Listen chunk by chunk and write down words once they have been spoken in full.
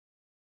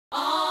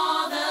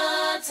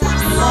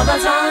All the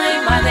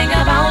time I think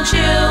about you.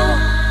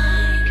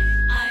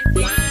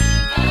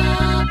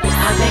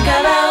 I think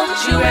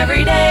about you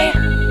every day.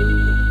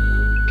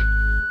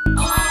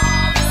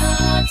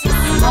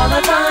 All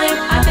the time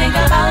I think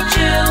about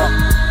you.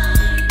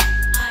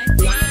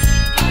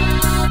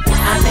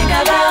 I think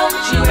about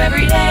you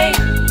every day.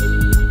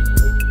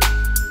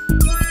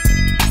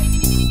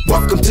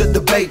 Welcome to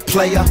the Bay,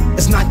 player.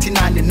 It's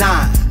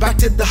 1999. Back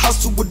to the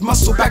hustle with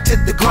muscle, back to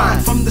the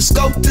grind. From the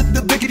scope to the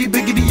biggity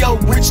yo,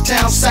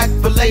 Bridgetown, Sac,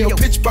 Vallejo,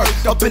 Pittsburgh,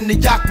 up in the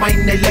Yacht,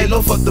 man, they lay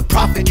low for the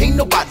profit. Can't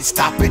nobody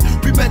stop it.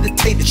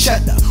 Premeditated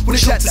cheddar. When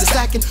it comes to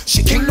stacking,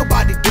 shit, can't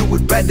nobody do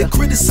it better.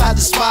 Criticize,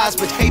 despise,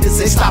 but haters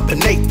ain't stopping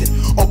Nathan.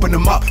 Open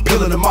them up,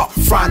 peeling them off,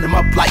 frying them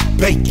up like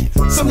bacon.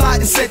 Some lied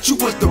and said you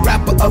was the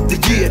rapper of the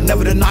year.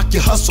 Never to knock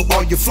your hustle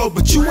or your flow,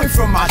 but you ain't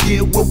from out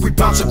here. Where we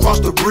bounce across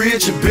the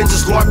bridge and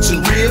Benches, larks,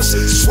 and ribs.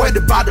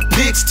 Sweated by the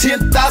pigs,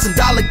 $10,000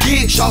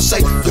 gigs. Y'all say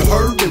you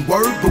heard and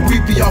word, but we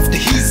be off the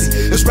easy.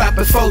 It's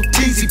rapping for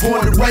teasy,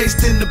 born and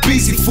raised in the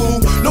BZ, fool.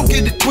 Don't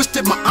get it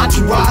twisted, my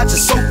entourage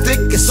is so thick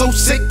and so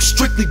sick,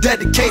 strictly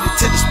dedicated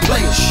to this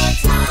player.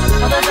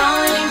 All the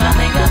time I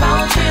think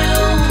about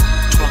you.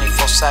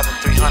 24/7,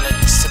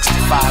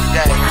 365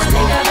 days. I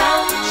think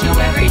about you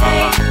every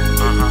day.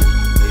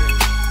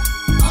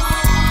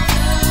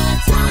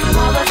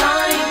 All the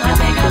time I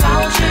think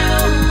about you.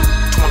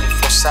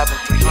 24/7,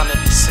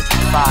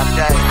 365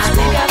 days. I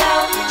think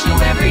about you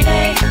every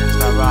day. Is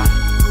that right?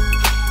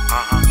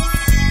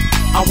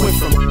 I went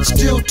from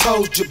steel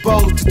toes,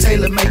 jabos to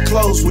tailor-made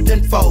clothes with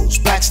infos,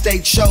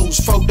 backstage shows,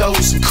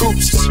 photos and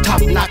coops,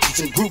 top notches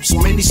and groups,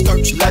 mini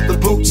skirts, leather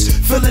boots,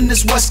 feeling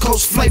this West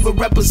Coast flavor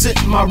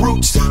representing my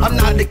roots. I'm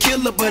not a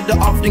killer, but I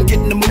often get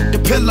in the mood to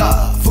pillar.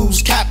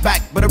 Fools cat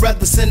back, but I'd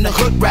rather send a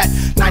hood rat.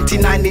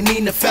 1990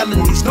 Nina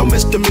felonies, no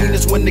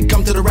misdemeanors when it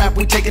come to the rap.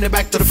 We taking it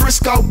back to the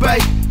Frisco Bay.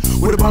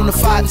 With a bona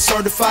fide and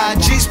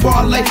certified G's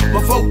parlay.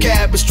 My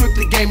vocab is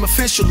strictly game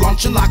official,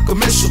 launching like a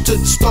missile to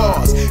the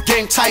stars.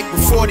 Game tight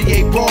with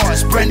 48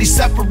 bars. Brandy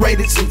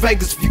separated in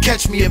Vegas. If you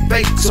catch me at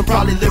Vegas, I'm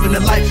probably living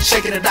a life,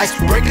 shaking the dice,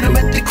 breaking them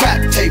at the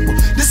crap table.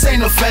 This ain't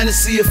no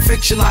fantasy or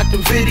fiction like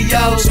them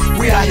videos.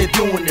 We out here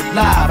doing it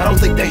live. I don't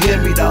think they hear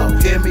me though.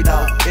 Hear me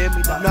though. Hear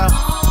me though. No.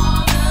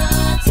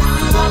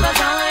 All the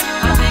time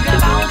I think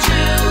about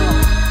you.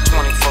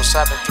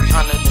 24/7,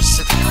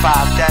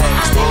 365 days.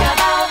 I think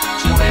about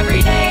you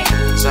every day.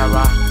 Is that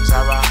right? Is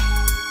that right?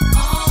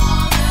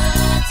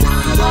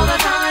 All the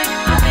time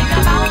I think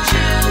about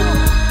you.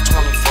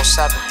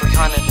 24/7,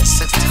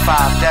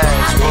 365 days.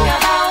 I think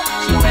about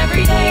you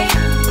every day.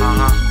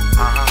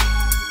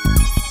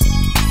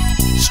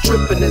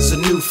 Stripping is a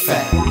new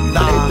fad.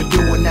 They've been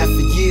doing that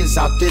for years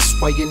out this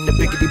way in the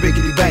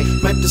biggity bay.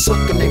 Met this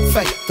hooker named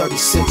Faith,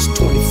 36,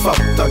 24,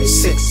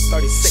 36.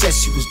 Said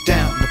she was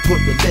down to put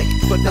the lick,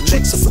 but now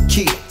tricks are for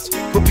kids.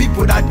 But peep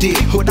what I did,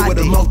 hooked her with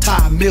a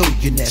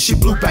multi-millionaire. She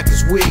blew back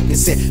his wig and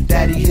said,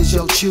 Daddy, here's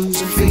your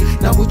choosing fee.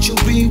 Now would you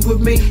be with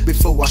me?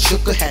 Before I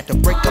shook her, had to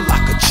break her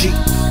like a G.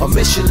 A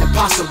mission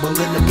impossible,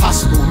 an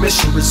impossible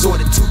mission.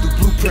 Resorted to the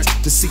blueprint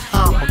to see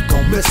how I'm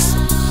gon' miss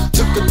her.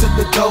 Took her to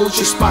the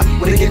Doja spot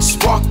where they get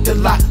sparked a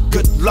lot.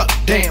 Good luck,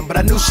 damn, but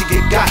I knew she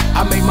get got.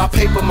 I made my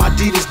paper, my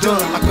deed is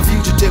done. Like a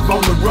fugitive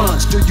on the run.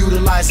 Still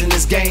utilizing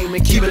this game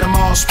and keeping them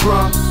all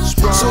sprung.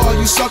 So all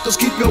you suckers,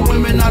 keep your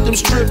women out them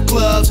strip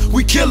clubs.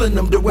 We killing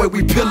them the way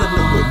we pillin'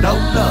 them with no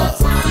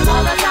love.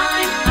 All the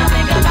time I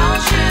think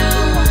about you.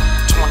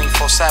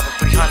 24/7,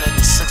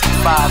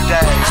 365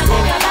 days. I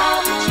think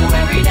about you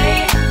every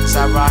day. Is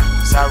that right?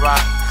 Is that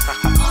right?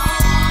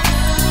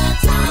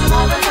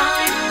 All the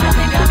time I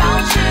think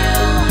about you.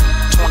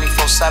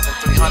 24/7,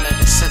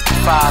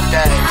 365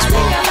 days. I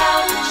think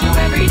about you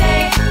every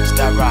day. Is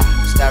that right?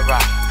 Is that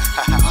right?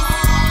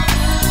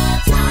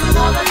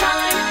 All the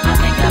time I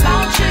think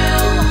about you.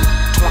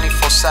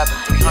 24/7,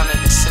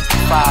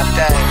 365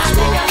 days. I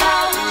think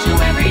about you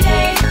every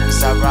day. Is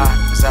that right?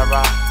 Is that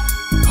right?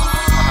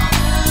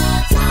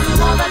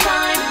 All the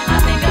time I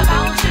think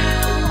about you.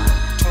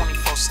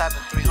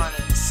 24/7,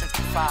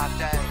 365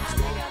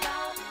 days.